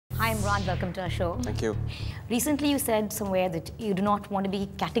Hi, Emraan. Welcome to our show. Thank you. Recently, you said somewhere that you do not want to be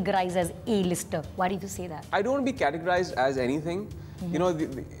categorized as A-lister. Why did you say that? I don't want to be categorized as anything. You know,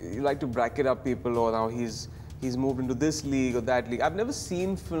 you like to bracket up people, or now he's moved into this league or that league. I've never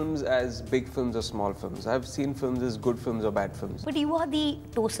seen films as big films or small films. I've seen films as good films or bad films. But you are the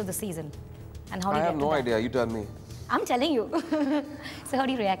toast of the season. And how do you react to that? I have no idea. You tell me. I'm telling you. So how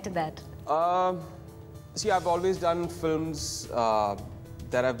do you react to that? See, I've always done films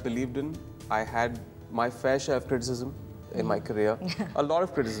that I've believed in. I had my fair share of criticism in my career. A lot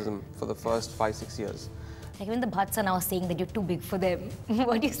of criticism for the first 5-6 years. Like even the Bhatts are now saying that you're too big for them.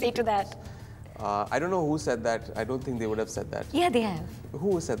 What do you say to that? I don't know who said that. I don't think they would have said that. Yeah, they have.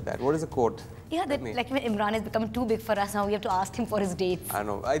 Who said that? What is the quote? Yeah, that like when Emraan has become too big for us, now we have to ask him for his dates. I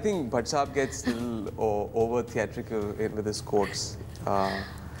know. I think Bhatt Saab gets a little over theatrical with his quotes.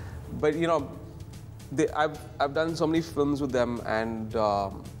 But you know, I've done so many films with them, and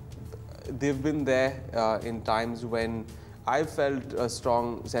they've been there in times when I felt a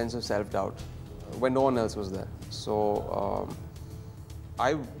strong sense of self-doubt, when no one else was there. So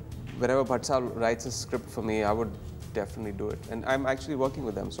whenever Bhatt Saab writes a script for me, I would definitely do it. And I'm actually working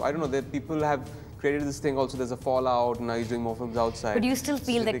with them. So I don't know, that people have created this thing also, there's a fallout, and now he's doing more films outside. But do you still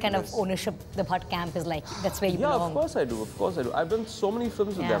feel that kind of ownership the Bhatt camp is like, that's where you belong? Yeah, of course I do, of course I do. I've done so many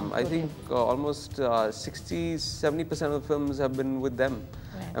films with them. I think almost 60-70% of the films have been with them.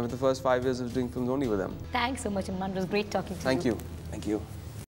 Right. And for the first 5 years I was doing films only with them. Thanks so much, Emraan. It was great talking to you. Thank you. Thank you.